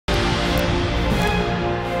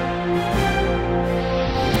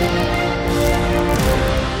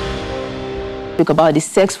topic about the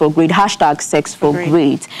Sex for Grade, hashtag Sex for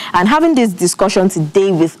Grade. And having this discussion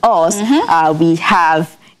today with us, we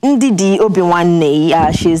have Ndidi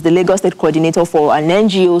Obiwanne. She is the Lagos State Coordinator for an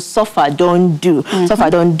NGO, Suffer Don't Do. Suffer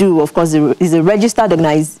Don't Do, of course, is a registered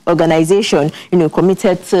organization,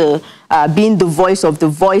 committed to being the voice of the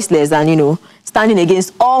voiceless and, standing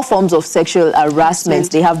against all forms of sexual harassment.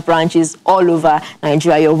 They have branches all over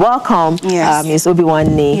Nigeria. You're welcome, Ms.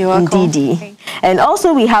 Obiwanne Ndidi. And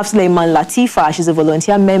also we have Suleiman Latifa. She's a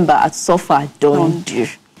volunteer member at Suffer Don't Do.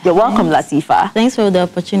 You're welcome, Latifa. Thanks for the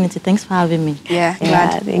opportunity. Thanks for having me. Yeah,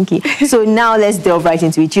 thank you. So now let's delve right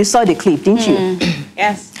into it. You saw the clip, didn't you?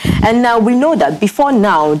 Yes. And now we know that before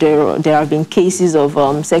now there have been cases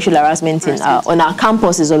of sexual harassment on our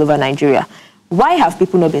campuses all over Nigeria. Why have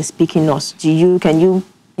people not been speaking us? Can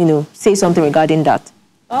you say something regarding that?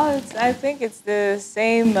 Oh, I think it's the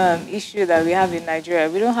same issue that we have in Nigeria.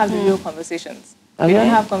 We don't have the real conversations. We don't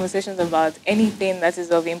have conversations about anything that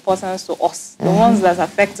is of importance to us. The ones that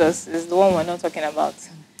affect us is the one we're not talking about.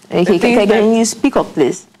 Okay, can you speak up,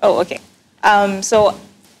 please? Oh, okay. So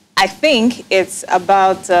I think it's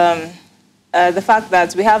about the fact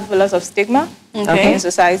that we have a lot of stigma in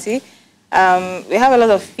society. We have a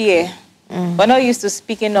lot of fear. We're not used to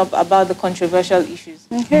speaking up about the controversial issues.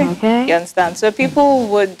 Okay. You understand? So people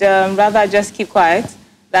would rather just keep quiet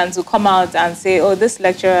than to come out and say, oh, this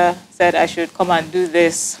lecturer said I should come and do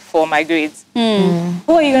this for my grades. Who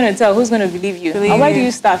are you going to tell? Who's going to believe you? And where do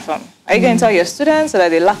you start from? Are you going to tell your students so that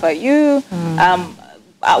they laugh at you?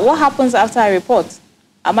 What happens after I report?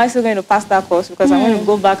 Am I still going to pass that course? Because I'm going to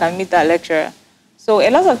go back and meet that lecturer. So a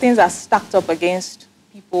lot of things are stacked up against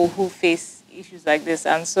people who face issues like this.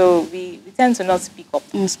 And so we tend to not speak up.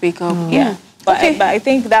 Yeah. But I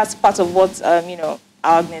think that's part of what,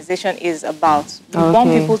 our organization is about. We want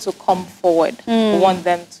people to come forward. We want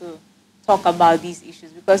them to talk about these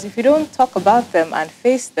issues, because if you don't talk about them and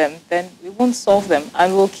face them, then we won't solve them,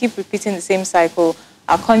 and we'll keep repeating the same cycle.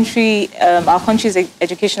 Our country's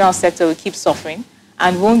educational sector will keep suffering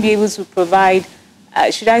and won't be able to provide,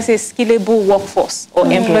 should I say, skillable workforce or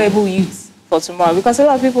employable youth for tomorrow, because a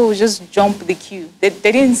lot of people will just jump the queue. They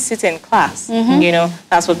didn't sit in class.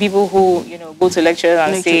 That's for people who go to lecture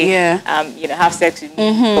and say have sex with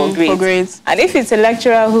me for grades. And if it's a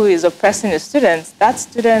lecturer who is oppressing a student, that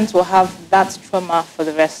student will have that trauma for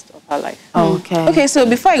the rest of her life. Okay, so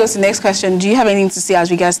before I go to the next question, do you have anything to say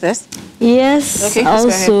as regards this? Yes. Okay,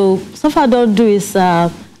 also, Suffer Don't Do is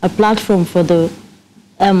a platform for the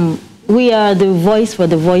we are the voice for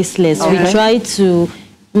the voiceless. We try to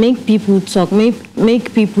make people talk,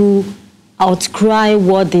 make people outcry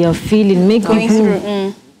what they are feeling, make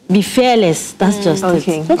people be fearless. That's just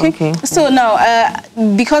it. Okay. So now,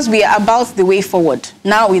 because we are about the way forward,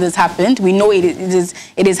 now it has happened. We know it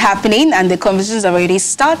is happening, and the conversations have already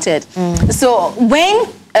started. So when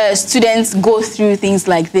students go through things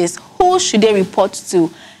like this, who should they report to?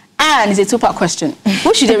 And it's a two-part question.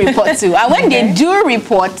 Who should they report to? And when they do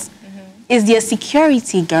report, is their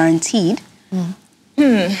security guaranteed?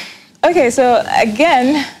 Okay, so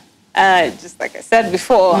again, just like I said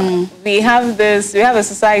before, we have a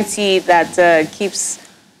society that keeps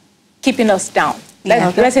keeping us down.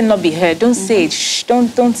 Let it not be heard. Don't say it. Shh,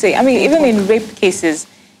 don't say it. I mean, even in rape cases,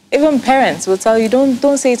 even parents will tell you,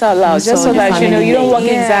 don't say it out loud, just so that you don't work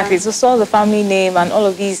exactly. So solve the family name and all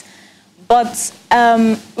of these. But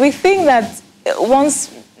we think that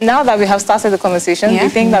now that we have started the conversation, we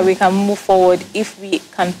think that we can move forward if we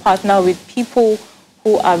can partner with people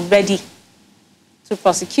who are ready to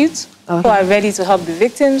prosecute, who are ready to help the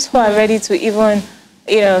victims, who are ready to even,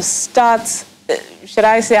 start, should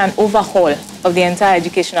I say, an overhaul of the entire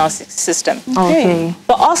educational system.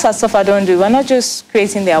 For us at Suffer Don't Do, we're not just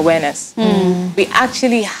creating the awareness. We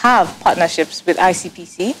actually have partnerships with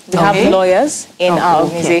ICPC. We have lawyers in our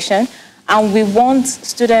organization. And we want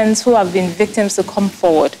students who have been victims to come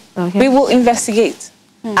forward. We will investigate,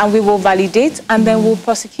 and we will validate, and then we'll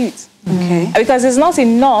prosecute. Because it's not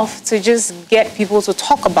enough to just get people to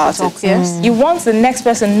talk about it. You want the next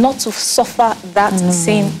person not to suffer that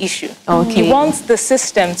same issue. You want the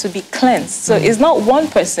system to be cleansed. So it's not one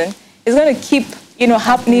person. It's going to keep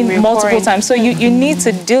happening multiple times. So you need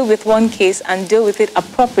to deal with one case and deal with it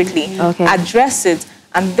appropriately, address it,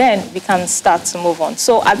 and then we can start to move on.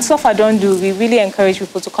 So at Suffer Don't Do, we really encourage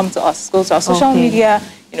people to come to us, go to our social media,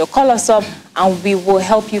 call us up, and we will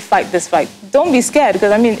help you fight this fight. Don't be scared,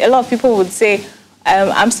 because I mean, a lot of people would say,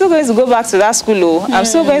 I'm still going to go back to that school, I'm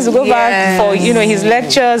still going to go back for, his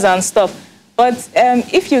lectures and stuff. But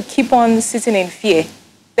if you keep on sitting in fear,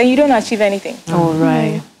 then you don't achieve anything.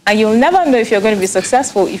 And you'll never know if you're going to be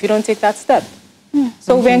successful if you don't take that step.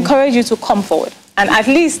 So we encourage you to come forward. at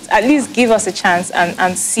least give us a chance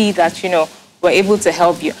and see that, you know, we're able to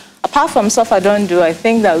help you. Apart from Suffer Don't Do, I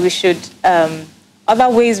think that we should, other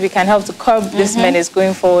ways we can help to curb this menace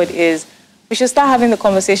going forward is we should start having the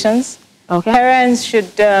conversations. Okay. Parents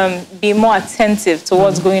should be more attentive to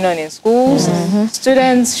what's going on in schools.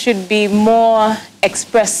 Students should be more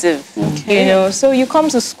expressive, you know. So you come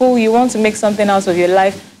to school, you want to make something out of your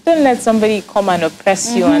life. Don't let somebody come and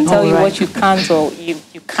oppress you and tell you what you can't or you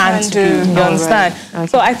can't do. You understand? Okay.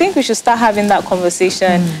 So I think we should start having that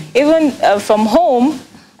conversation, even from home.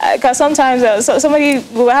 Because sometimes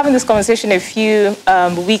we were having this conversation a few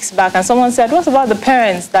weeks back, and someone said, what about the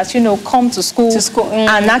parents that, you know, come to school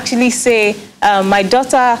and actually say, my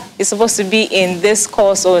daughter is supposed to be in this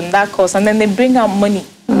course or in that course, and then they bring out money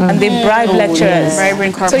and they bribe lecturers.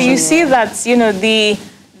 So you see that, you know,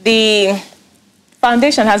 the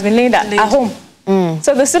foundation has been laid at home.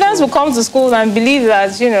 So the students will come to school and believe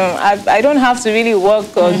that, you know, I don't have to really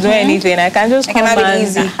work or do anything. I can just come and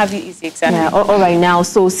have it easy. Exactly. Yeah, all right now.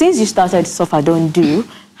 So since you started Suffer Don't Do,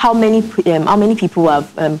 how many people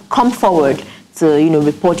have come forward to, you know,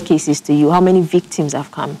 report cases to you? How many victims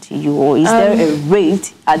have come to you? Or is there a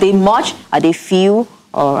rate? Are they much? Are they few?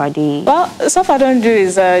 Or are they... Well, Suffer Don't Do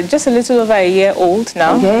is just a little over a year old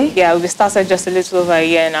now. Okay. Yeah, we started just a little over a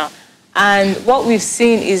year now. And what we've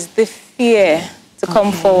seen is the fear to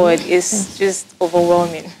come forward is just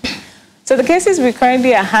overwhelming. So the cases we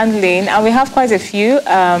currently are handling, and we have quite a few,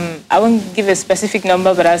 I won't give a specific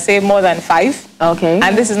number, but I'll say more than 5. Okay.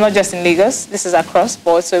 And this is not just in Lagos, this is across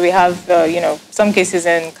board. So we have, you know, some cases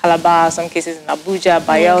in Calabar, some cases in Abuja,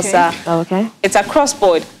 Bayelsa. Okay. It's across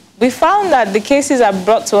board. We found that the cases are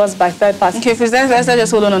brought to us by third parties. Okay, let's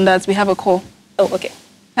just hold on that. We have a call. Oh, okay.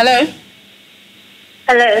 Hello?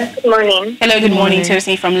 Hello, good morning. Hello, good morning,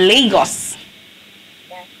 Tosin from Lagos.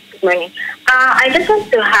 Yes, good morning. I just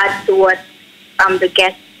want to add to what the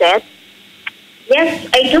guest said. Yes,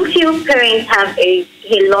 I do feel parents have a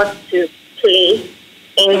lot to play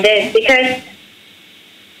in this because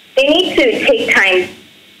they need to take time.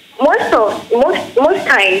 Most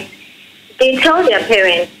times, they tell their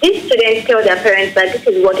parents, these students tell their parents that this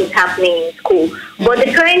is what is happening in school. But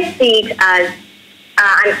the parents see it as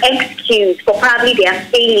an excuse for probably their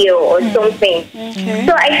failure or something. Okay.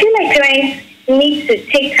 So I feel like parents need to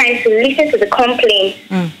take time to listen to the complaints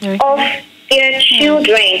of their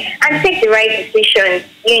children and take the right decision,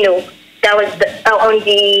 you know, that was on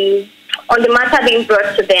the matter being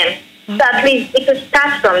brought to them. So at least it will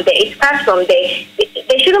start from there. It starts from there.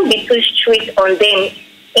 They shouldn't be too strict on them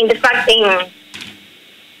in the fact that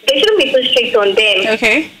they shouldn't be too strict on them.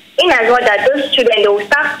 Okay. In as well that those children, they will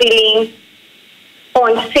start feeling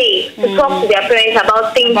unsafe to talk to their parents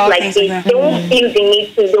about things like this. They won't feel the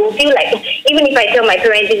need to. They will feel like, even if I tell my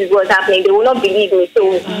parents this is what's happening, they will not believe me.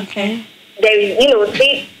 So there is, you know,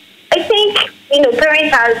 I think, you know,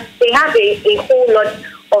 parents have a whole lot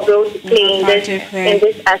of role to play in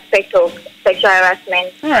this aspect of sexual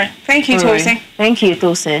harassment. All right. Thank you, Tosin. Right. Thank you,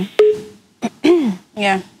 Tosin.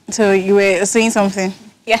 Yeah. So you were saying something?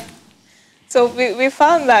 Yeah. So we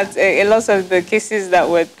found that a lot of the cases that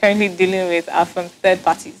we're currently dealing with are from third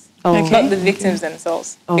parties, not the victims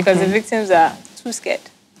themselves, because the victims are too scared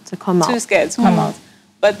to come out. Too scared to come out.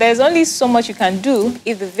 But there's only so much you can do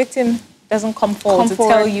if the victim doesn't come forward to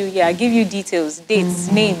tell you, give you details,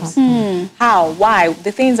 dates, names, how, why,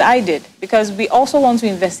 the things I did. Because we also want to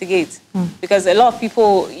investigate. Because a lot of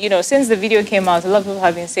people, you know, since the video came out, a lot of people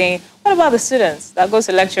have been saying, what about the students that go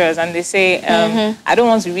to lecturers and they say, I don't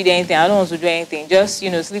want to read anything, I don't want to do anything, just, you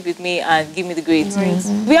know, sleep with me and give me the grades.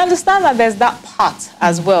 We understand that there's that part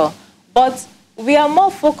as well. But we are more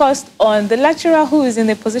focused on the lecturer who is in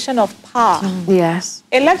a position of power. Yes.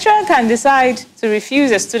 A lecturer can decide to refuse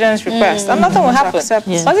a student's request and nothing will happen.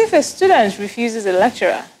 But if a student refuses a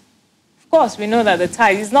lecturer, of course, we know that the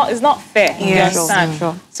tie is not fair. You understand?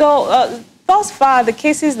 Sure. So thus far, the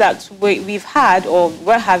cases that we've had or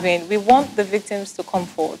we're having, we want the victims to come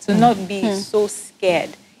forward, to not be so scared.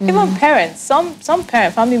 Even parents, some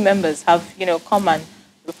family members have, you know, come and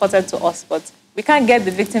reported to us, but we can't get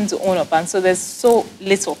the victim to own up, and so there's so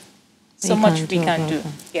little, so much we can do.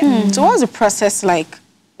 Yeah. So what's the process like?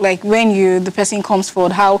 Like when the person comes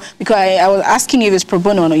forward, how? Because I was asking you if it's pro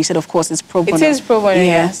bono, or you said, of course, it's pro bono. It is pro bono,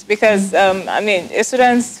 yes. Because, I mean, a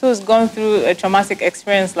student who's gone through a traumatic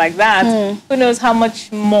experience like that, who knows how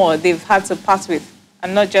much more they've had to part with,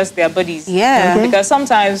 and not just their bodies. Yeah. Because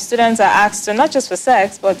sometimes students are asked to, not just for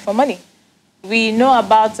sex, but for money. We know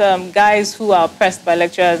about guys who are oppressed by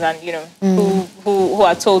lecturers and, you know, who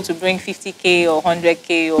are told to bring 50K or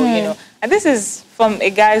 100K or, you know. And this is from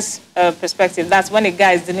a guy's perspective. That's when a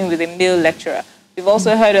guy is dealing with a male lecturer. We've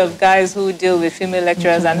also heard of guys who deal with female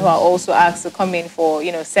lecturers and who are also asked to come in for,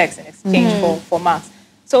 sex in exchange for marks.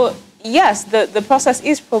 So yes, the process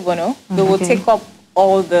is pro bono. We will take up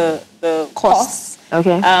all the costs.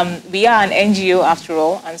 Okay. We are an NGO after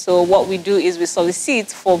all, and so what we do is we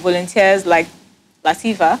solicit for volunteers like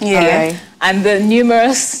Latifa and the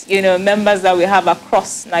numerous, members that we have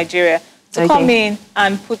across Nigeria to come in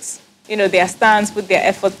and put, their stance, put their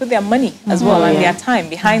effort, put their money as well and their time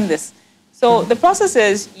behind this. So the process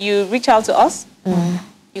is you reach out to us,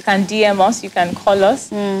 you can DM us, you can call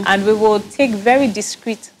us, and we will take very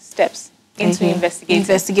discreet steps into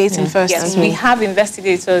investigating first. Yes, we have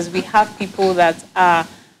investigators, we have people that are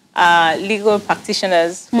legal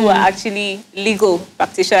practitioners who are actually legal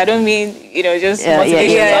practitioners. I don't mean, just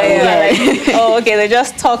motivation. Oh, okay, they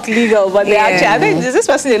just talk legal, but they actually, I think, is this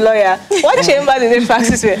person a lawyer? What chamber do they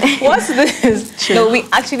practice with? What's this? No, we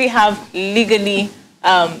actually have legally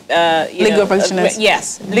legal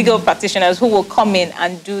practitioners. Legal practitioners who will come in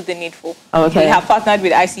and do the needful. Okay. We have partnered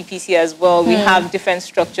with ICPC as well. We have different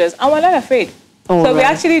structures, and we're not afraid. So we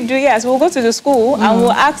actually do. We'll go to the school and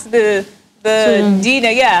we'll ask the dean.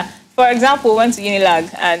 For example, we went to Unilag,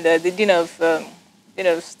 and the dean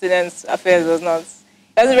of students affairs wasn't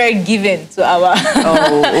very given to our.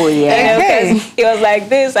 He was like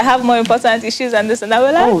this. I have more important issues and this and that.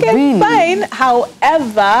 We're like, okay, really? Fine.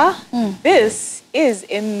 However, this is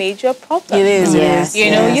a major problem. It is. Yes.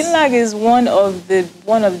 Unilag is one of the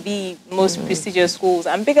most prestigious schools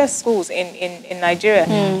and biggest schools in Nigeria.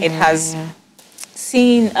 It has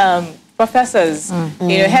seen professors,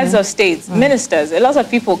 heads of states, ministers. A lot of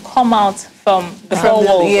people come out from the four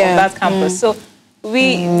walls of that campus. So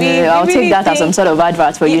I'll take that as some sort of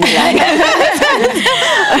advert for Unilag.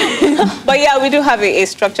 But we do have a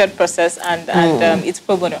structured process, and it's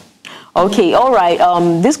pro bono. Okay, all right.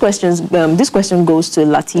 This question goes to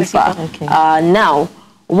Latifa. Okay. Now,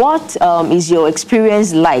 what is your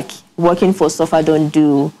experience like working for Suffer Don't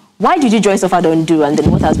Do? Why did you join Suffer Don't Do, and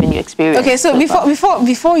then what has been your experience? Okay, so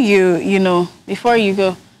before you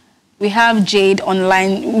go, we have Jade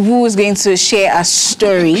online who is going to share a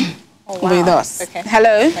story with us. Okay.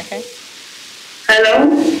 Hello. Okay.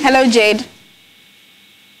 Hello, Jade.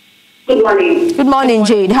 Good morning. Good morning,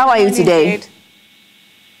 Jade. How are you today? Jade.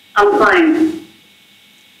 I'm fine.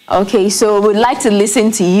 Okay, so we'd like to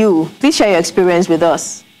listen to you. Please share your experience with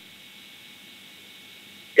us.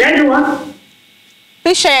 Did I do what?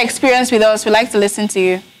 Please share your experience with us. We'd like to listen to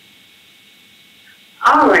you.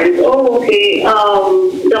 All right. Oh, okay.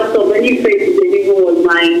 Dr. Boniface was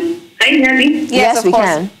mine. Can you hear me? Yes, we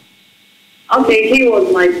can. Okay, he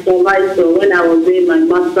was my supervisor when I was in my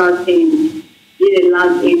master's in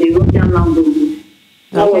the European languages.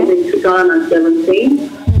 That was in 2017.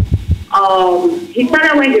 He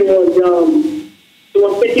started when he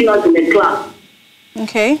was taking us in the class.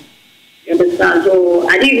 Okay. You understand? So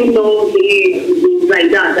I didn't even know he was like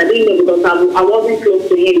that. I didn't know because I wasn't close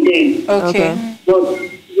to him then. Okay. But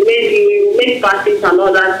he made passes and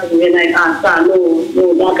all that, and then I asked,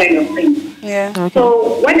 no, that kind of thing. Yeah. Okay.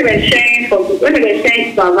 So when they were sharing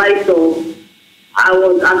supervisor, I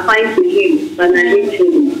was assigned to him and I did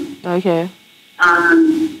him. Okay.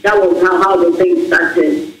 And that was how the thing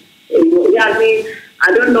started. I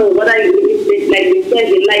don't know whether like you said,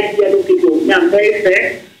 they like young people. They are very fair.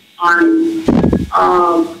 And I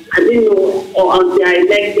didn't know until I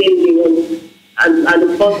met him, he was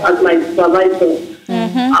as my supervisor.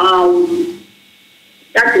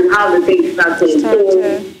 That is how the thing started. So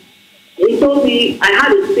he told me I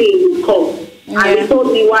had a say in his course. And he told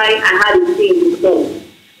me why I had a say in his course.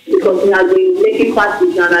 Because he has been making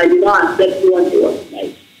passes and I did not accept what he was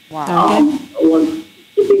like. Wow. Was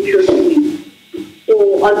keeping true to me. So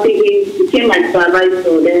until he became my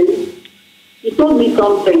supervisor, then he told me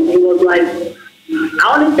something. He was like, I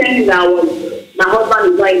only think that my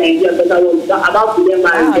husband is right in Nigeria because I was about to get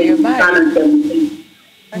married in 2017.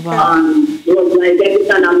 It was like every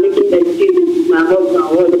time I'm making excuses with my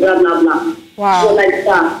husband, blah, blah, blah. Wow. So like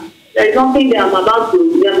that. There's nothing that I'm about to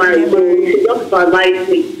get married, so you should just supervise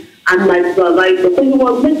me and my supervisor. So he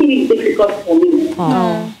was making it difficult for me.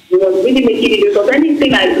 He was really making it because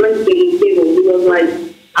anything I bring to his table, he was like,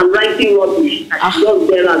 I'm writing rubbish. I should just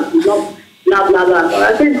get out, not blah, blah, blah. So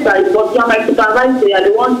I said, but you're my supervisor, you're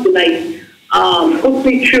the one to put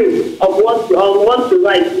me through of what to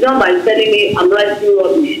write. Just by telling me I'm writing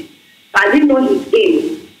rubbish. I didn't know his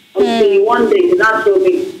aim until one day he now told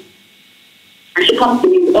me I should come to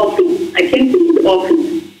his office. I came to his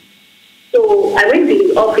office. So I went to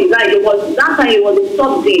his office. That time it was a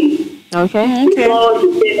stop day. Okay. Before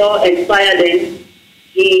his tenure expired, then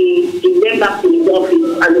he went back to his office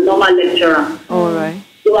as a normal lecturer. All right.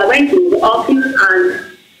 So I went to his office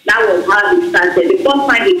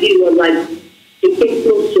lady was like, he came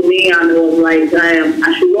close to me and was like,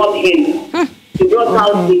 I should rub him. He brought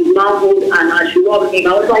out his manhood and I should rub him.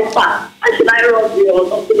 I was like, "Pa, why should I rub you?" or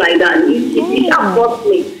something like that. He forced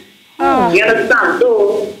me. You understand?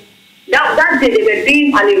 So that day they were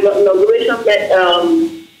doing an inauguration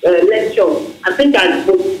lecture. I think I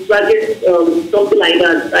was graduate something like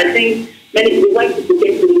that. I think many people went to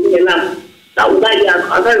take to the lab. That was that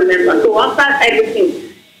year. I don't remember. So after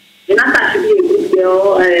everything, then after should be a good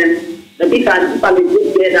girl. I think if I'm a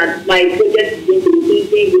good girl, that my project is going to be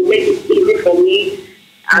easy. Will make it easy for me.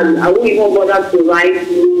 And I won't even bother to write,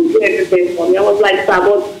 do everything for me. I was like, "Sir,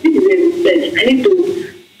 but this is a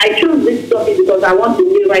research. I chose this topic because I want to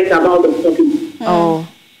really write about the topic." Oh.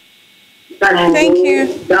 Thank you.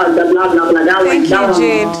 Thank you,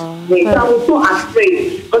 Jade. I was so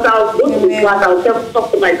afraid because I was going to the class. I was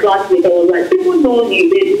talk to my classmates. I was like, people know him.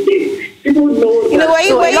 People know him.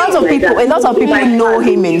 So a lot of people know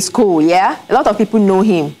him in school. Yeah, a lot of people know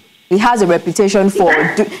him. He has a reputation for.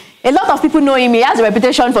 A lot of people know him. He has a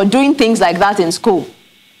reputation for doing things like that in school.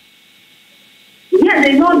 Yeah,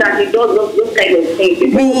 they know that he does those kind of things.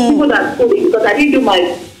 People that told me, because I didn't do my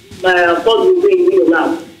first degree in real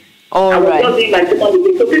lab. I was just doing my second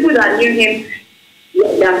degree. So people that knew him,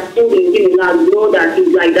 that told in real lab, know that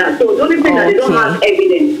he's like that. So the only thing that they don't have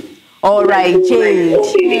evidence. All right, Jade.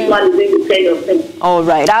 Okay, this one is doing this kind of thing. All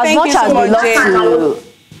right.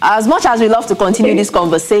 As much as we love to continue this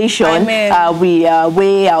conversation, we are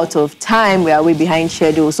way out of time. We are way behind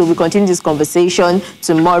schedule. So we continue this conversation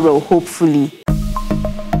tomorrow, hopefully.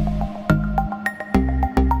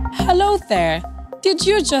 Hello there. Did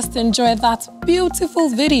you just enjoy that beautiful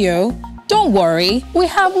video? Don't worry, we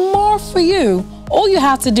have more for you. All you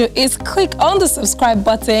have to do is click on the subscribe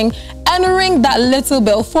button and ring that little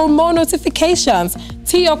bell for more notifications.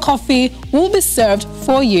 Tea or coffee will be served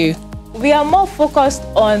for you. We are more focused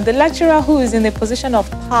on the lecturer who is in a position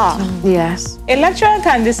of power. Yes. A lecturer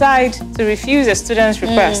can decide to refuse a student's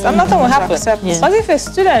request and nothing will happen. But if a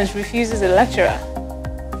student refuses a lecturer,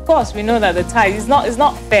 of course we know that the tie is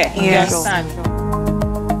not fair. You understand?